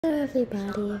Hello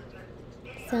everybody.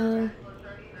 So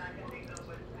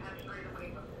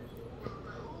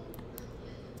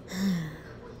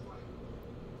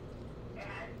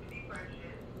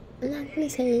I'm not gonna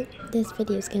say this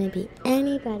video is gonna be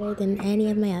any better than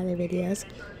any of my other videos,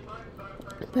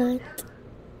 but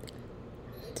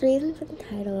the reason for the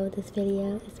title of this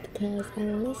video is because I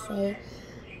want to say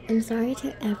I'm sorry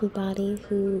to everybody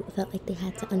who felt like they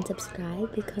had to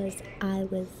unsubscribe because I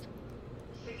was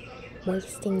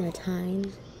wasting their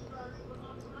time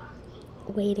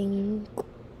waiting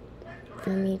for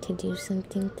me to do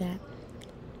something that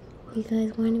you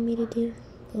guys wanted me to do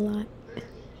a lot.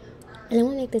 And I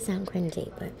won't make this sound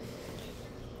cringy, but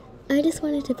I just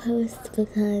wanted to post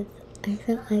because I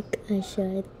felt like I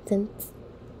should, since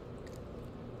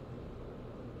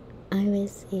I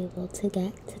was able to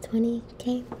get to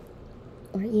 20k,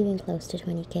 or even close to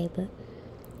 20k, but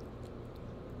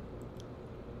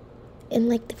in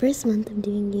like the first month of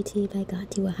doing YouTube, I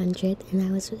got to 100, and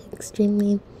I was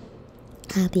extremely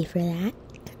happy for that.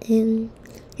 And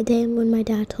the day when my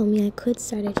dad told me I could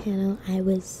start a channel, I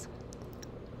was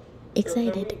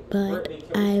excited, but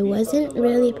I wasn't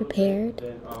really prepared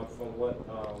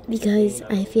because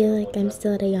I feel like I'm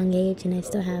still at a young age and I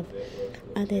still have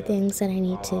other things that I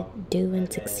need to do and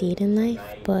succeed in life,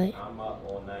 but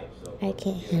I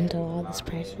can't handle all this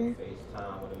pressure.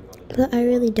 But I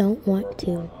really don't want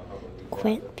to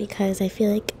quit because I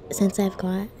feel like since I've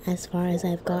got as far as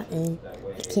I've gotten,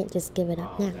 I can't just give it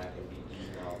up now.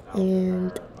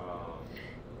 And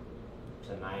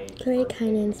Kawaii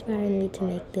kind of inspired me to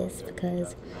make this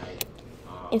because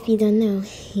if you don't know,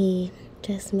 he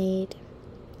just made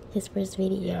his first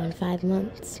video in 5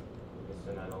 months.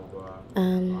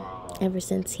 Ever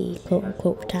since he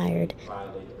quote-unquote retired.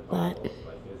 But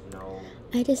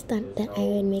I just thought that I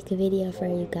would make a video for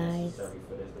you guys.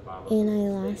 And I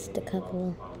lost a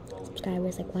couple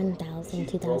subscribers, like 1,000,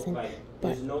 2,000.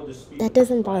 But that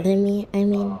doesn't bother me. I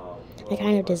mean, I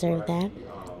kind of deserve that.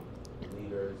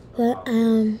 But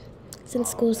since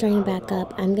school's starting back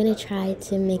up, I'm gonna try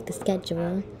to make a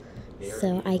schedule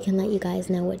so I can let you guys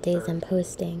know what days I'm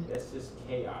posting.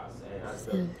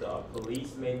 So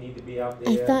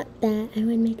I thought that I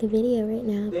would make a video right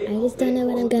now. I just don't know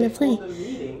what I'm gonna play.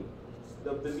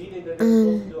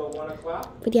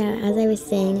 But yeah, as I was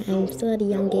saying, I'm still at a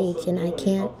young age and I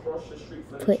can't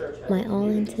put my all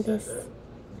into this.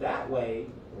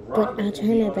 But I'll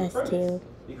try my best to.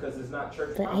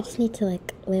 But I just need to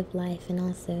like live life, and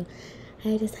also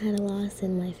I just had a loss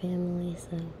in my family,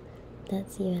 so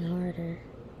that's even harder.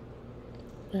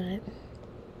 But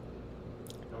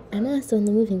I'm also in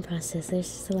the moving process. There's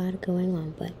just a lot going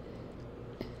on, but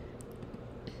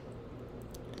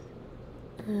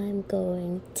I'm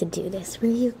going to do this for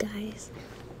you guys.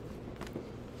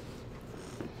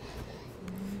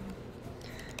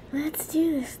 Let's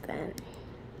do this then.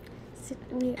 So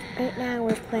right now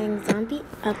we're playing Zombie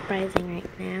Uprising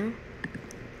right now.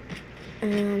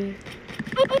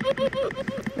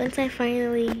 Once I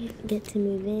finally get to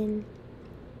move in,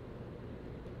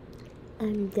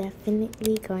 I'm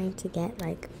definitely going to get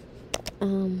like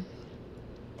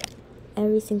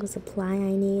every single supply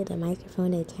I need, a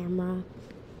microphone, a camera,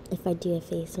 if I do a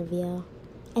face reveal.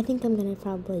 I think I'm gonna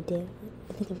probably do.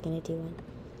 I think I'm gonna do one.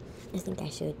 I think I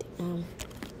should.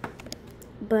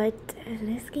 But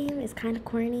this game is kind of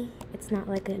corny. It's not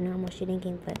like a normal shooting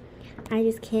game, but I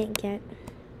just can't get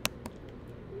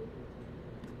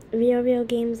real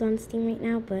games on Steam right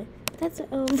now. But that's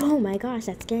oh my gosh,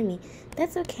 that scared me.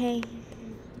 That's okay.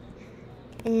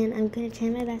 And I'm gonna try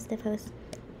my best to post.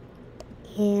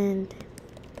 And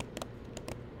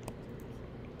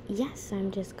yes,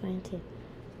 I'm just going to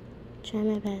try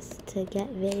my best to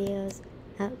get videos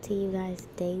out to you guys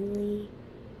daily.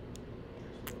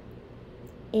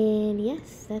 And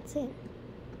yes, that's it.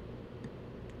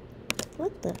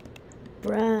 What the?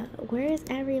 Bruh, where is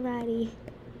everybody?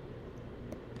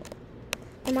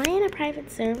 Am I in a private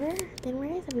server? Then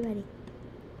where is everybody?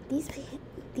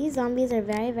 These zombies are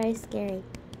very, very scary.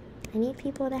 I need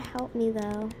people to help me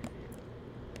though.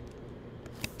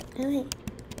 Oh wait,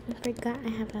 I forgot I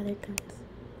have other guns.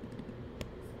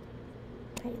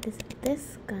 Right,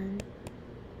 this gun.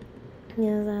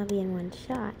 Because I'll be in one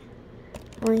shot.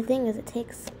 Only thing is it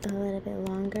takes a little bit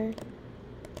longer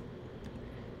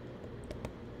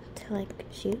to like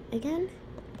shoot again.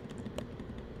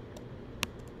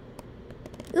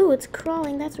 Ooh, it's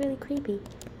crawling. That's really creepy.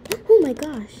 Oh my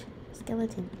gosh,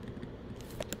 skeleton.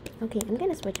 Okay, I'm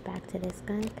gonna switch back to this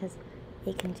gun because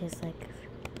it can just like.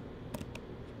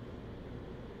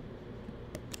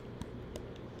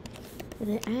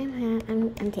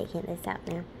 I'm taking this out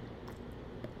now.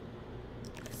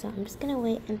 So I'm just gonna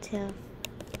wait until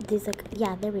There's like,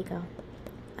 yeah, there we go.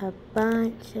 A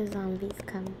bunch of zombies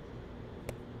come.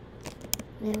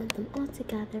 And I let them all to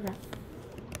gather up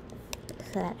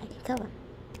so that I can kill them.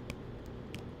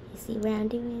 You see what I'm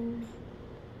doing?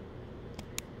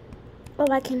 Oh,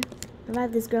 I can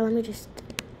revive this girl. Let me just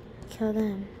kill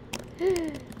them.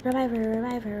 Revive her,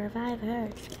 revive her, revive her.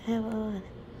 Hold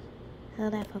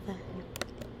that, hold that.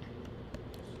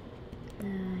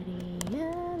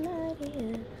 Maria,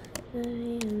 Maria,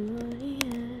 Maria, Maria.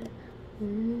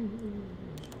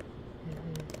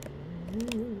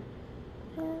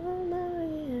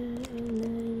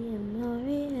 Maria,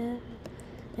 Maria.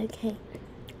 Okay.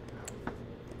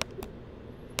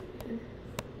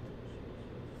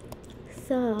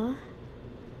 So,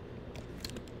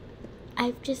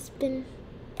 I've just been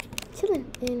chilling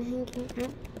and hanging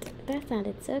out. That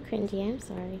sounded so cringy, I'm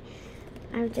sorry.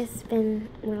 I've just been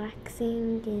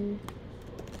relaxing and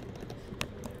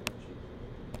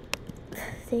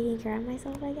taking care of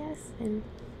myself, I guess. And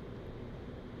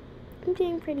I'm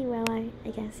doing pretty well, I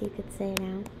guess you could say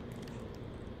now.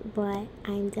 But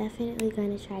I'm definitely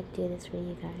going to try to do this for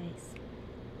you guys.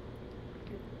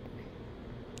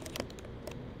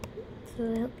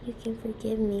 So I hope you can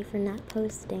forgive me for not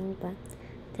posting, but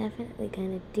definitely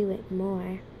going to do it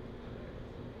more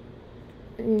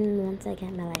once I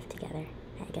get my life together,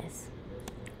 I guess.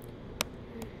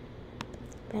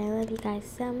 But I love you guys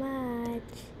so much.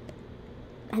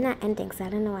 I'm not ending, so I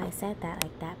don't know why I said that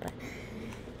like that, but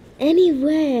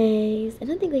anyways, I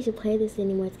don't think we should play this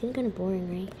anymore. It's getting kind of boring,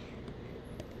 right?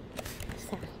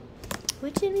 So,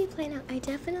 what should we play now? I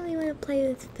definitely want to play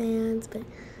with fans, but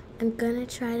I'm gonna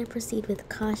try to proceed with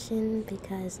caution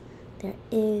because there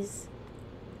is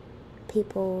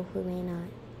people who may not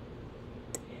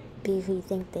be who you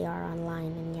think they are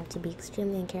online, and you have to be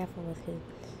extremely careful with who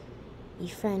you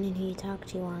friend and who you talk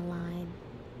to online.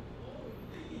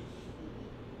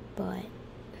 But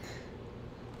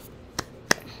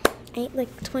I ate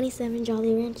like 27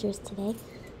 Jolly Ranchers today,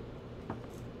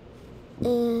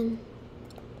 and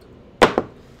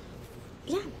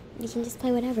yeah, you can just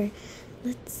play whatever.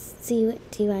 Let's see, what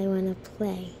do I want to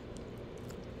play?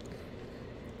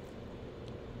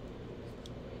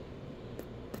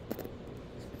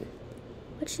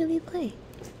 What should we play?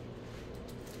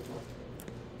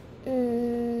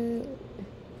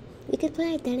 We could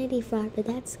play Identity Fraud, but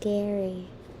that's scary.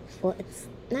 Well, it's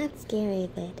not scary,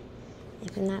 but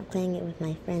if I'm not playing it with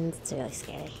my friends, it's really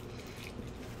scary.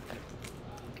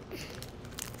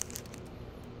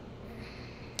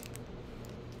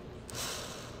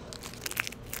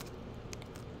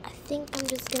 I think I'm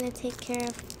just gonna take care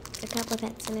of a couple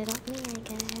pets and adopt me, I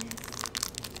guess.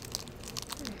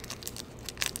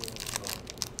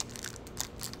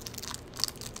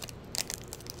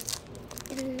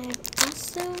 And I've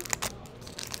also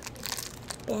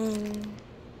been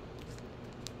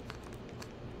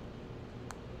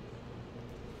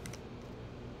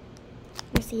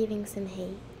receiving some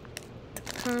hate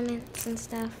comments and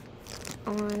stuff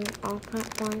on all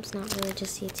platforms, not really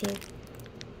just YouTube.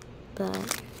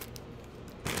 But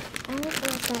I don't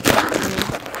think that is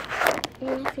me.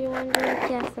 And if you're wondering,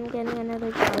 yes, I'm getting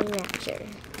another Jolly Rancher.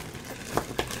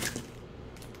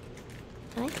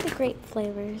 I like the grape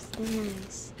flavors, they're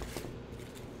nice.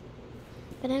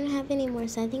 But I don't have any more,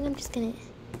 so I think I'm just gonna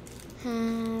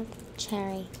have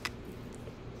cherry.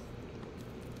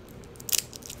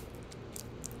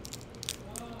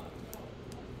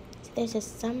 So there's a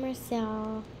summer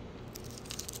sale.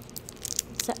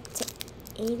 It's up to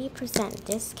 80%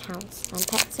 discounts on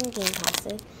pets and game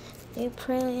passes. New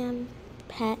premium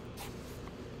pet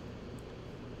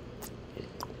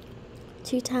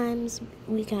 2 times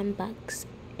weekend bucks,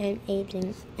 and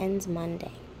aging ends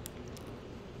Monday.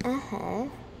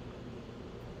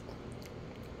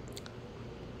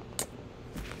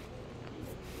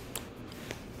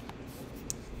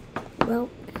 Well,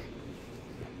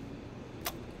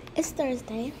 it's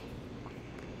Thursday.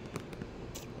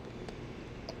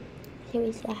 Here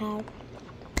we still have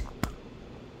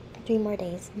 3 more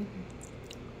days.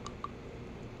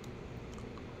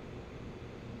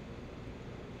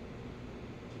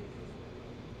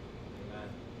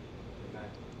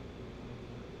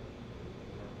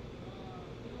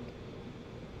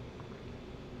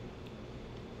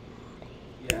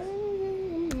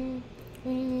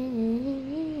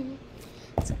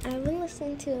 So I've been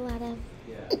listening to a lot of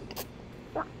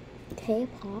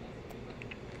K-pop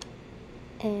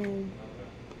and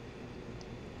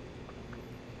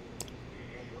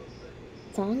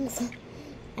songs.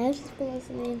 I've just been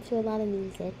listening to a lot of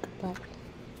music, but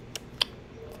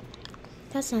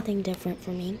that's nothing different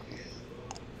for me.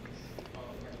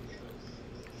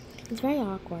 It's very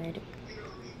awkward.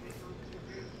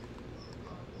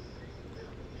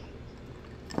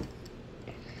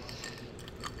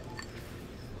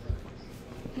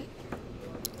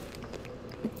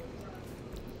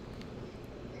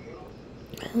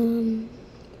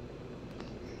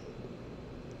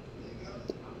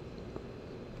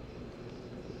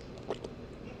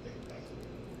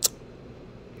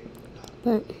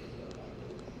 But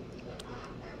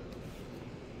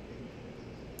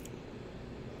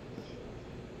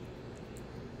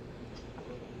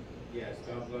yes,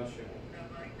 God bless you.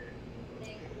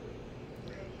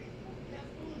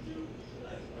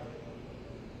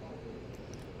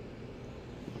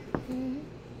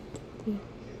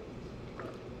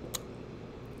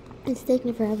 it's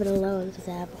taking forever to load because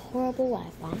I have horrible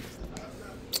Wi-Fi.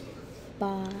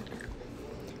 But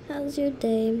how's your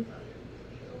day?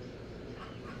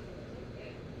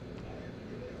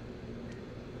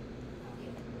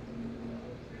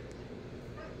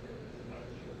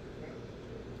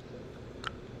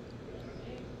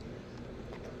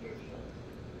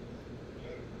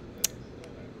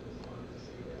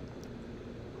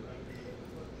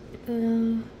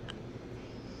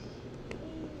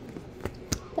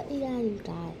 But yeah, you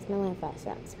guys, my Wi-Fi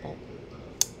sucks, but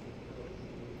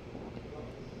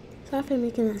sorry for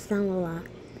making that sound a lot.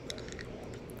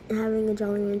 Having a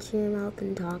Jolly Rancher in your mouth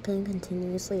and talking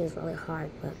continuously is really hard,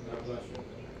 but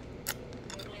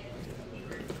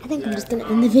I think I'm just gonna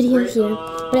end the video here.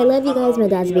 But I love you guys. My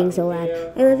dad's being so loud.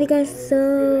 I love you guys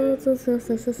so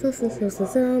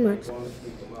much.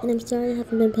 And I'm sorry I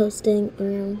haven't been posting.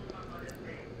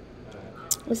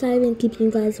 I'm sorry I've been keeping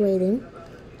you guys waiting.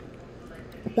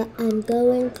 But I'm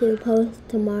going to post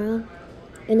tomorrow,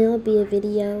 and it'll be a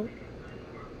video,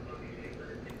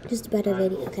 just a better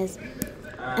video, because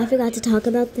I forgot to talk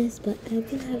about this, but I've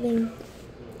been having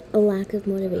a lack of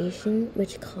motivation,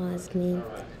 which caused me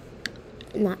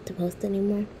not to post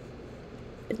anymore.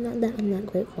 It's not that I'm not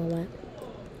grateful, but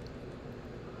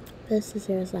this is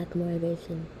serious lack of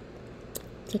motivation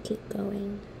to keep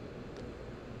going.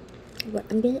 But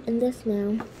I'm gonna end this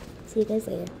now. See you guys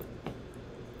later.